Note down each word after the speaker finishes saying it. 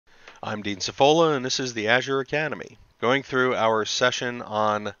I'm Dean Cifola, and this is the Azure Academy. Going through our session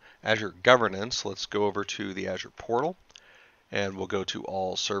on Azure Governance, let's go over to the Azure portal, and we'll go to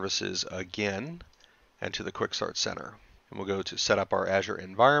All Services again, and to the Quick Start Center. And we'll go to set up our Azure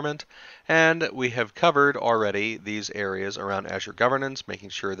environment, and we have covered already these areas around Azure Governance, making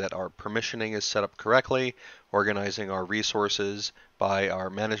sure that our permissioning is set up correctly, organizing our resources by our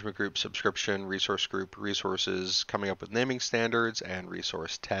management group, subscription, resource group, resources, coming up with naming standards and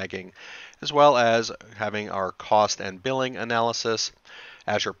resource tagging, as well as having our cost and billing analysis,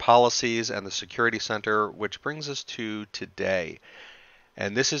 Azure policies, and the Security Center, which brings us to today.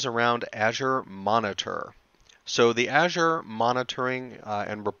 And this is around Azure Monitor. So the Azure monitoring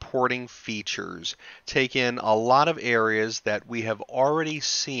and reporting features take in a lot of areas that we have already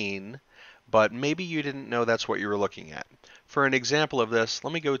seen, but maybe you didn't know that's what you were looking at. For an example of this,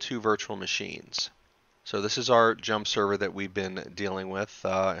 let me go to virtual machines. So this is our jump server that we've been dealing with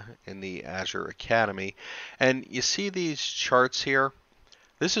in the Azure Academy. And you see these charts here?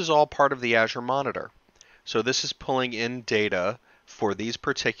 This is all part of the Azure Monitor. So this is pulling in data for these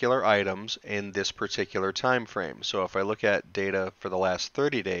particular items in this particular time frame. So if I look at data for the last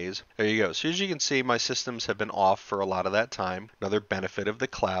 30 days, there you go. So as you can see, my systems have been off for a lot of that time. Another benefit of the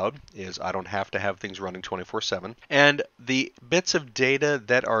cloud is I don't have to have things running 24/7. And the bits of data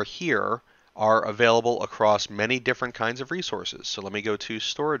that are here are available across many different kinds of resources. So let me go to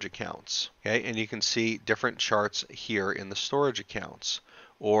storage accounts. Okay, and you can see different charts here in the storage accounts.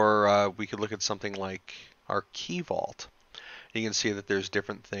 Or we could look at something like our key vault. You can see that there's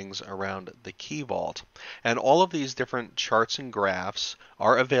different things around the key vault. And all of these different charts and graphs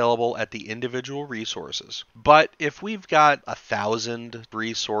are available at the individual resources. But if we've got 1,000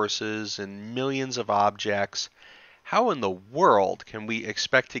 resources and millions of objects, how in the world can we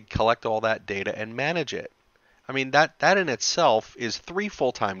expect to collect all that data and manage it? I mean, that in itself is 3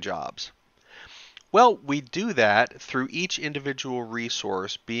 full-time jobs. Well, we do that through each individual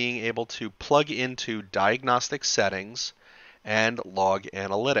resource being able to plug into diagnostic settings and log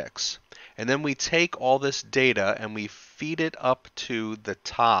analytics. And then we take all this data and we feed it up to the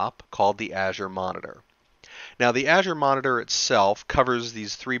top called the Azure Monitor. Now the Azure Monitor itself covers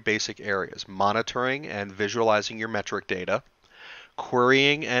these 3 basic areas: monitoring and visualizing your metric data,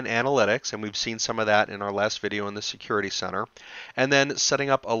 querying and analytics, and we've seen some of that in our last video in the Security Center, and then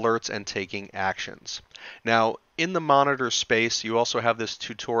setting up alerts and taking actions. Now, in the monitor space, you also have this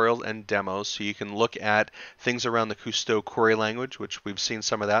tutorial and demos, so you can look at things around the Cousteau query language, which we've seen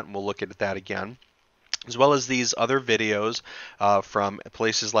some of that, and we'll look at that again, as well as these other videos from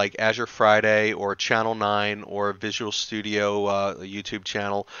places like Azure Friday or Channel 9 or Visual Studio YouTube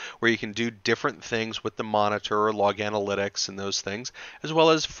channel, where you can do different things with the monitor or log analytics and those things, as well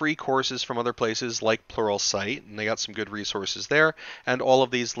as free courses from other places like Pluralsight, and they got some good resources there, and all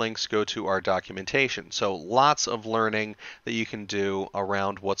of these links go to our documentation. So lots of learning that you can do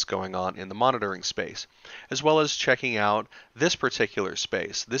around what's going on in the monitoring space, as well as checking out this particular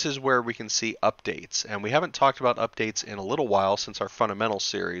space. This is where we can see updates. And we haven't talked about updates in a little while since our Fundamentals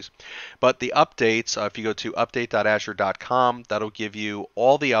series. But the updates, if you go to update.azure.com, that'll give you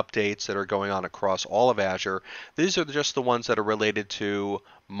all the updates that are going on across all of Azure. These are just the ones that are related to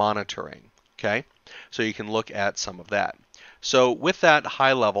monitoring. Okay, so you can look at some of that. So with that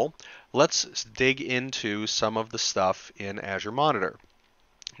high level, let's dig into some of the stuff in Azure Monitor.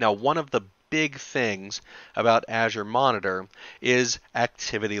 Now, one of the big things about Azure Monitor is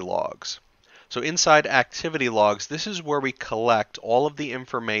activity logs. So inside activity logs, this is where we collect all of the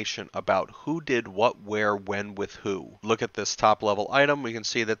information about who did what, where, when, with who. Look at this top level item. We can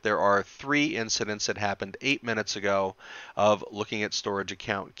see that there are 3 incidents that happened 8 minutes ago of looking at storage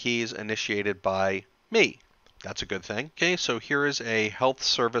account keys initiated by me. That's a good thing. Okay, so here is a health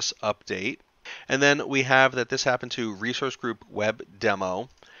service update. And then we have that this happened to resource group web demo.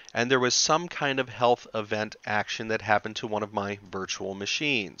 And there was some kind of health event action that happened to one of my virtual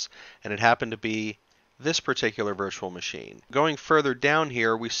machines. And it happened to be this particular virtual machine. Going further down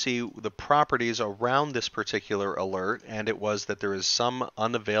here, we see the properties around this particular alert, and it was that there is some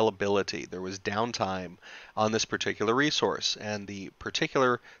unavailability. There was downtime on this particular resource. And the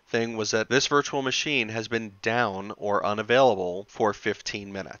particular thing was that this virtual machine has been down or unavailable for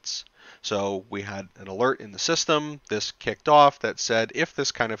 15 minutes. So we had an alert in the system. This kicked off that said, if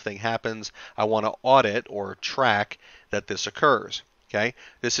this kind of thing happens, I want to audit or track that this occurs. Okay,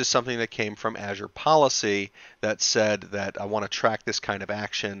 this is something that came from Azure policy that said that I want to track this kind of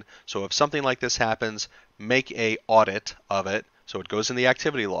action. So if something like this happens, make a audit of it. So it goes in the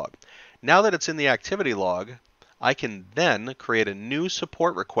activity log. Now that it's in the activity log, I can then create a new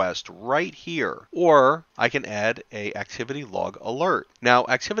support request right here, or I can add a activity log alert. Now,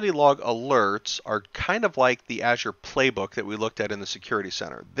 activity log alerts are kind of like the Azure playbook that we looked at in the Security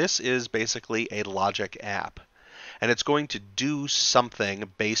Center. This is basically a logic app, and it's going to do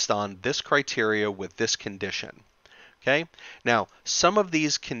something based on this criteria with this condition. Okay, now some of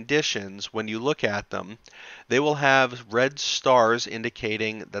these conditions, when you look at them, they will have red stars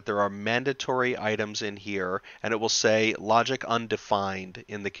indicating that there are mandatory items in here, and it will say logic undefined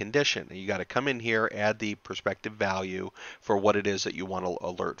in the condition. You got to come in here, add the prospective value for what it is that you want to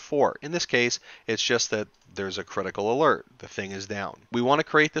alert for. In this case, it's just that there's a critical alert. The thing is down. We want to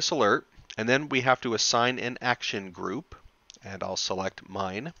create this alert, and then we have to assign an action group. And I'll select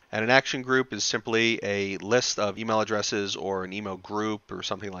mine. And an action group is simply a list of email addresses or an email group or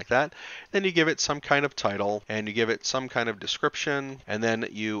something like that. Then you give it some kind of title and you give it some kind of description, and then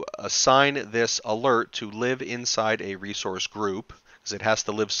you assign this alert to live inside a resource group, because it has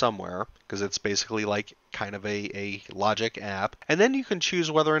to live somewhere, because it's basically like kind of a logic app. And then you can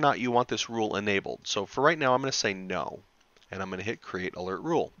choose whether or not you want this rule enabled. So for right now, I'm going to say no, and I'm going to hit create alert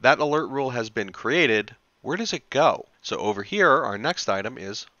rule. That alert rule has been created. Where does it go? So over here, our next item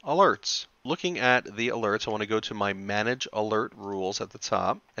is alerts. Looking at the alerts, I want to go to my Manage Alert Rules at the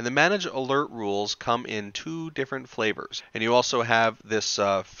top. And the Manage Alert Rules come in two different flavors. And you also have this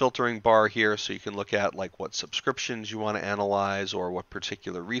filtering bar here, so you can look at like what subscriptions you want to analyze, or what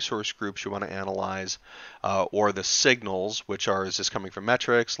particular resource groups you want to analyze, or the signals, which are, is this coming from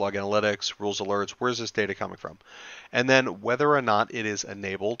metrics, log analytics, rules alerts, where's this data coming from? And then whether or not it is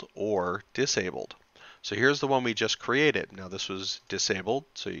enabled or disabled. So here's the one we just created. Now this was disabled,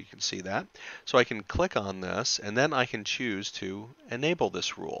 so you can see that. So I can click on this, and then I can choose to enable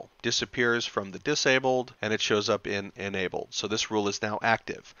this rule. Disappears from the disabled, and it shows up in enabled. So this rule is now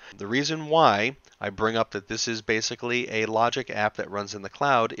active. The reason why I bring up that this is basically a logic app that runs in the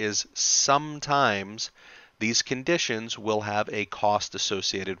cloud is sometimes these conditions will have a cost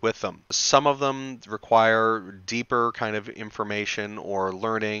associated with them. Some of them require deeper kind of information or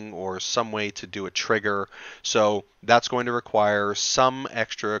learning or some way to do a trigger. So that's going to require some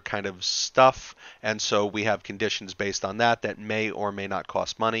extra kind of stuff. And so we have conditions based on that that may or may not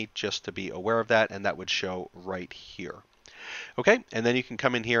cost money, just to be aware of that. And that would show right here. Okay, and then you can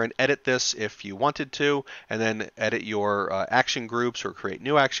come in here and edit this if you wanted to, and then edit your action groups or create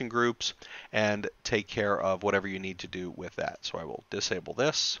new action groups and take care of whatever you need to do with that. So I will disable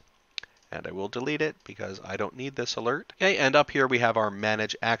this, and I will delete it because I don't need this alert. Okay, and up here we have our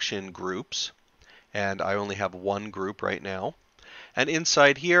Manage Action Groups, and I only have one group right now. And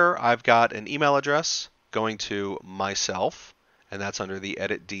inside here I've got an email address going to myself, and that's under the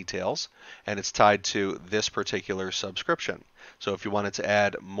Edit Details, and it's tied to this particular subscription. So if you wanted to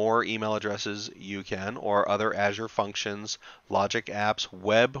add more email addresses, you can, or other Azure functions, logic apps,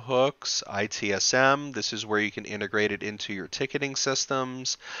 webhooks, ITSM. This is where you can integrate it into your ticketing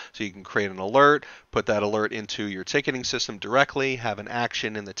systems. So you can create an alert, put that alert into your ticketing system directly, have an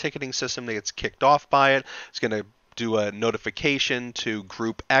action in the ticketing system that gets kicked off by it. It's going to do a notification to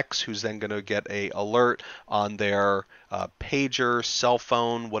group X, who's then going to get an alert on their pager, cell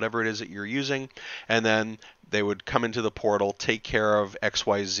phone, whatever it is that you're using, and then they would come into the portal, take care of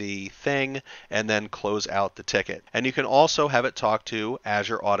XYZ thing, and then close out the ticket. And you can also have it talk to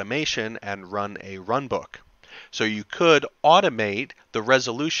Azure Automation and run a runbook. So you could automate the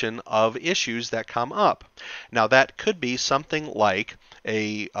resolution of issues that come up. Now that could be something like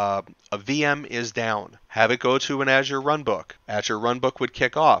a VM is down. Have it go to an Azure runbook. Azure runbook would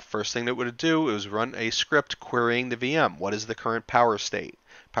kick off. First thing that it would do is run a script querying the VM. What is the current power state?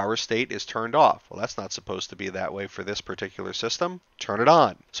 Power state is turned off. Well, that's not supposed to be that way for this particular system. Turn it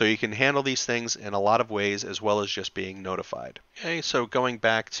on. So you can handle these things in a lot of ways, as well as just being notified. Okay, so going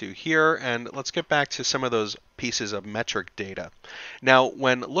back to here, and let's get back to some of those pieces of metric data. Now,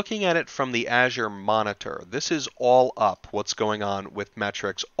 when looking at it from the Azure Monitor, this is all up what's going on with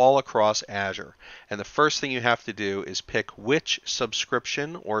metrics all across Azure. And the first thing you have to do is pick which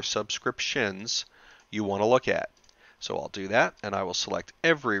subscription or subscriptions you want to look at. So I'll do that, and I will select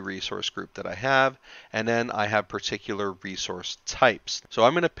every resource group that I have, and then I have particular resource types. So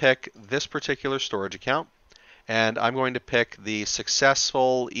I'm going to pick this particular storage account, and I'm going to pick the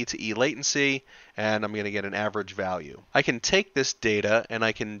successful E2E latency, and I'm going to get an average value. I can take this data and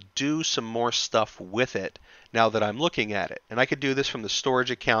I can do some more stuff with it now that I'm looking at it. And I could do this from the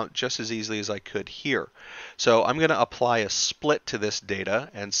storage account just as easily as I could here. So I'm going to apply a split to this data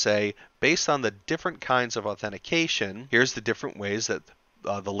and say, based on the different kinds of authentication, here's the different ways that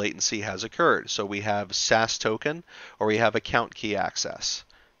the latency has occurred. So we have SAS token, or we have account key access.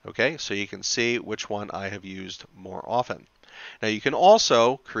 Okay, so you can see which one I have used more often. Now you can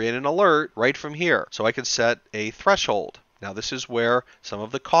also create an alert right from here. So I could set a threshold. Now this is where some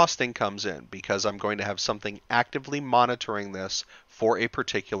of the costing comes in because I'm going to have something actively monitoring this for a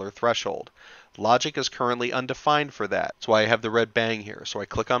particular threshold. Logic is currently undefined for that. That's why I have the red bang here. So I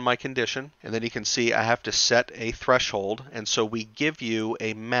click on my condition, and then you can see I have to set a threshold. And so we give you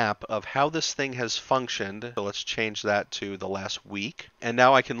a map of how this thing has functioned. So let's change that to the last week. And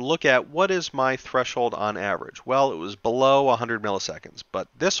now I can look at what is my threshold on average. Well, it was below 100 milliseconds, but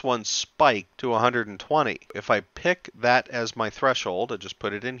this one spiked to 120. If I pick that as my threshold, I just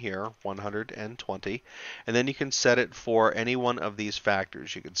put it in here, 120, and then you can set it for any one of these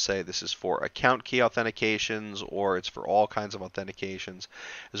factors. You could say this is for account key authentications, or it's for all kinds of authentications,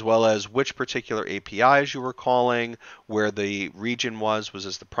 as well as which particular APIs you were calling, where the region was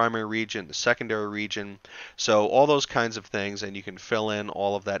this the primary region, the secondary region, so all those kinds of things, and you can fill in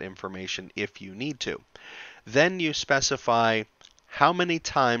all of that information if you need to. Then you specify how many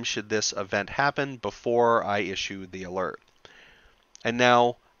times should this event happen before I issue the alert. And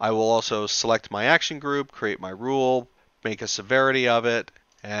now I will also select my action group, create my rule, make a severity of it,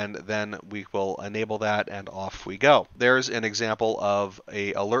 and then we will enable that and off we go. There's an example of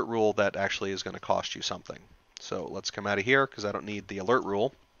an alert rule that actually is going to cost you something. So let's come out of here because I don't need the alert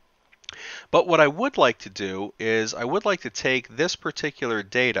rule. But what I would like to do is I would like to take this particular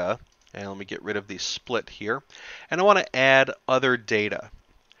data, and let me get rid of the split here, and I want to add other data.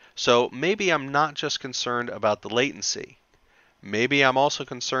 So maybe I'm not just concerned about the latency. Maybe I'm also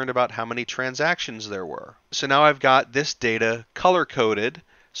concerned about how many transactions there were. So now I've got this data color-coded.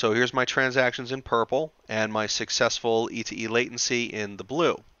 So here's my transactions in purple and my successful E2E latency in the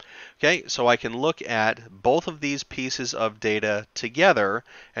blue. Okay, so I can look at both of these pieces of data together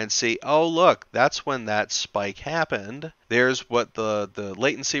and see, oh look, that's when that spike happened. There's what the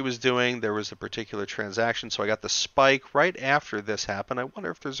latency was doing. There was a particular transaction, so I got the spike right after this happened. I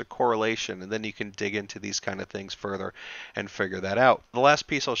wonder if there's a correlation, and then you can dig into these kind of things further and figure that out. The last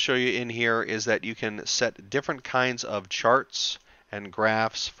piece I'll show you in here is that you can set different kinds of charts and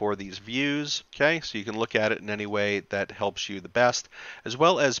graphs for these views. Okay, so you can look at it in any way that helps you the best, as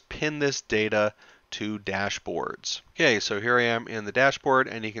well as pin this data to dashboards. Okay, so here I am in the dashboard,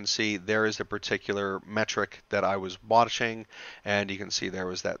 and you can see there is a particular metric that I was watching, and you can see there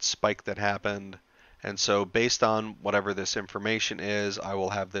was that spike that happened. And so based on whatever this information is, I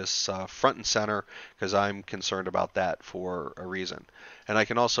will have this front and center because I'm concerned about that for a reason. And I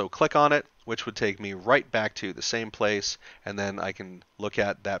can also click on it, which would take me right back to the same place, and then I can look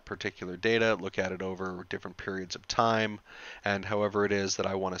at that particular data, look at it over different periods of time, and however it is that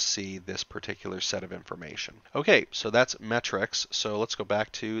I want to see this particular set of information. Okay, so that's metrics. So let's go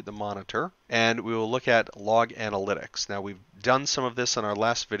back to the monitor, and we will look at log analytics. Now we've done some of this in our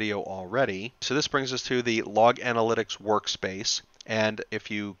last video already. So this brings us to the log analytics workspace. And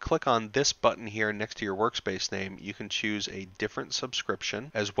if you click on this button here next to your workspace name, you can choose a different subscription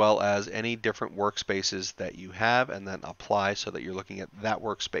as well as any different workspaces that you have, and then apply so that you're looking at that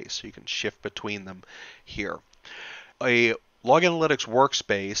workspace. So you can shift between them here. A Log Analytics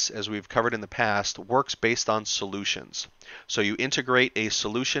workspace, as we've covered in the past, works based on solutions. So you integrate a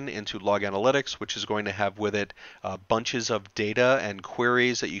solution into Log Analytics, which is going to have with it bunches of data and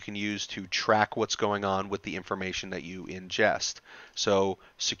queries that you can use to track what's going on with the information that you ingest. So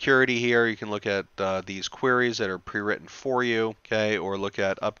security here, you can look at these queries that are pre-written for you, okay, or look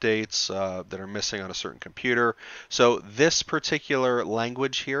at updates that are missing on a certain computer. So this particular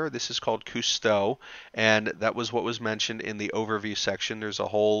language here, this is called Cousteau, and that was what was mentioned in the overview section. There's a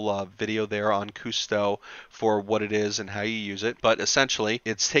whole video there on Cousteau for what it is and how you use it. But essentially,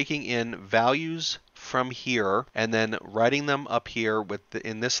 it's taking in values from here and then writing them up here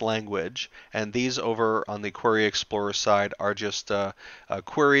in this language, and these over on the Query Explorer side are just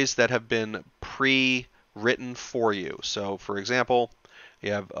queries that have been pre-written for you. So for example,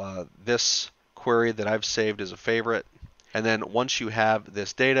 you have this query that I've saved as a favorite, and then once you have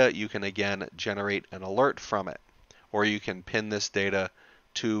this data, you can again generate an alert from it, or you can pin this data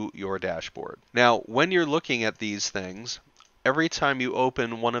to your dashboard. Now, when you're looking at these things, every time you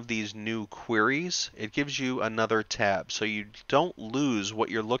open one of these new queries, it gives you another tab. So you don't lose what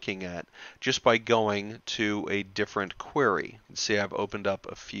you're looking at just by going to a different query. You can see I've opened up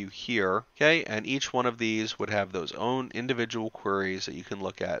a few here, okay? And each one of these would have those own individual queries that you can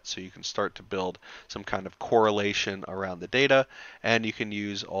look at, so you can start to build some kind of correlation around the data, and you can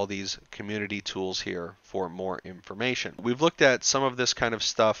use all these community tools here for more information. We've looked at some of this kind of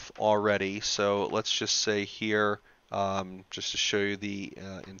stuff already, so let's just say here, just to show you the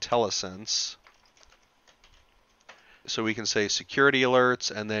IntelliSense. So we can say security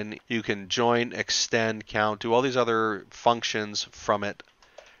alerts, and then you can join, extend, count, do all these other functions from it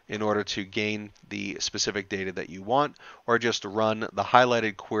in order to gain the specific data that you want, or just run the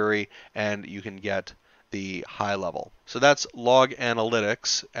highlighted query and you can get the high level. So that's log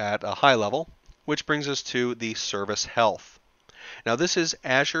analytics at a high level, which brings us to the service health. Now this is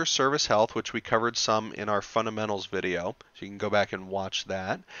Azure Service Health, which we covered some in our fundamentals video, so you can go back and watch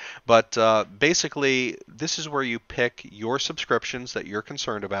that. But basically, this is where you pick your subscriptions that you're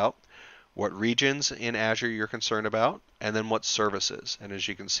concerned about, what regions in Azure you're concerned about, and then what services. And as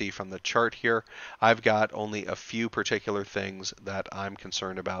you can see from the chart here, I've got only a few particular things that I'm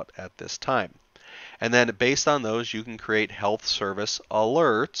concerned about at this time. And then based on those, you can create health service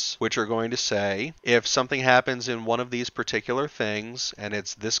alerts, which are going to say, if something happens in one of these particular things and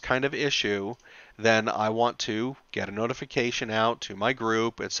it's this kind of issue, then I want to get a notification out to my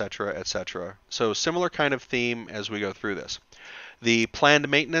group, etc., etc. So similar kind of theme as we go through this. The planned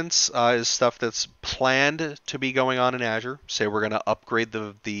maintenance is stuff that's planned to be going on in Azure. Say we're going to upgrade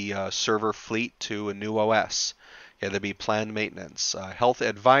the server fleet to a new OS. Yeah, there'd be planned maintenance. Health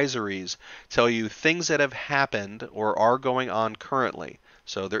advisories tell you things that have happened or are going on currently.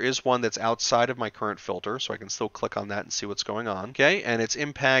 So there is one that's outside of my current filter, so I can still click on that and see what's going on. Okay, and it's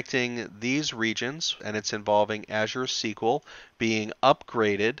impacting these regions, and it's involving Azure SQL being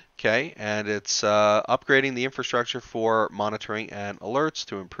upgraded. Okay, and it's upgrading the infrastructure for monitoring and alerts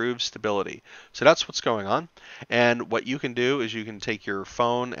to improve stability. So that's what's going on. And what you can do is you can take your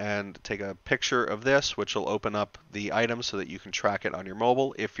phone and take a picture of this, which will open up the item so that you can track it on your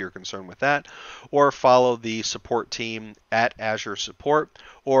mobile if you're concerned with that, or follow the support team at Azure Support,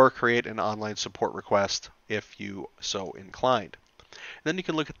 or create an online support request if you so inclined. Then you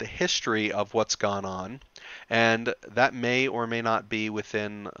can look at the history of what's gone on, and that may or may not be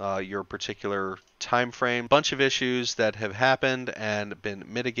within your particular time frame. Bunch of issues that have happened and been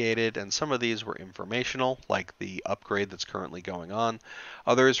mitigated, and some of these were informational, like the upgrade that's currently going on.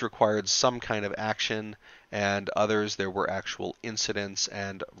 Others required some kind of action, and others there were actual incidents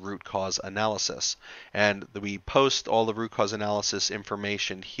and root cause analysis. And we post all the root cause analysis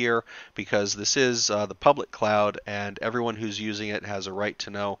information here because this is the public cloud, and everyone who's using it has a right to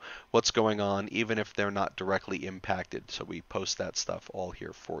know what's going on, even if they're not directly impacted. So we post that stuff all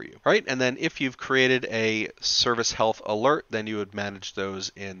here for you. All right, and then if you've created a service health alert, then you would manage those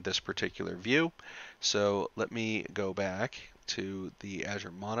in this particular view. So let me go back to the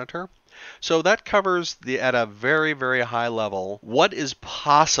Azure Monitor. So that covers at a very, very high level what is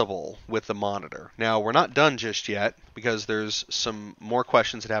possible with the monitor. Now, we're not done just yet because there's some more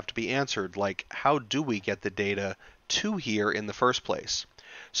questions that have to be answered, like how do we get the data to here in the first place?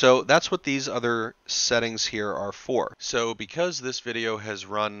 So that's what these other settings here are for. So because this video has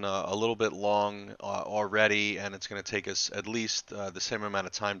run a little bit long already, and it's going to take us at least the same amount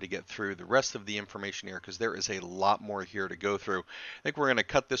of time to get through the rest of the information here, because there is a lot more here to go through. I think we're going to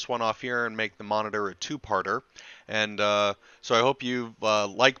cut this one off here and make the monitor a two-parter. And so I hope you've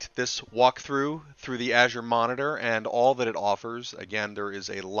liked this walkthrough through the Azure Monitor and all that it offers. Again, there is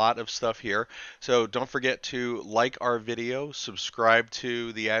a lot of stuff here. So don't forget to like our video, subscribe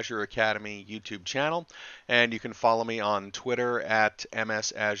to the Azure Academy YouTube channel, and you can follow me on Twitter at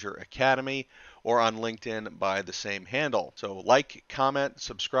MS Azure Academy or on LinkedIn by the same handle. So like, comment,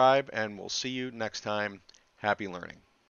 subscribe, and we'll see you next time. Happy learning.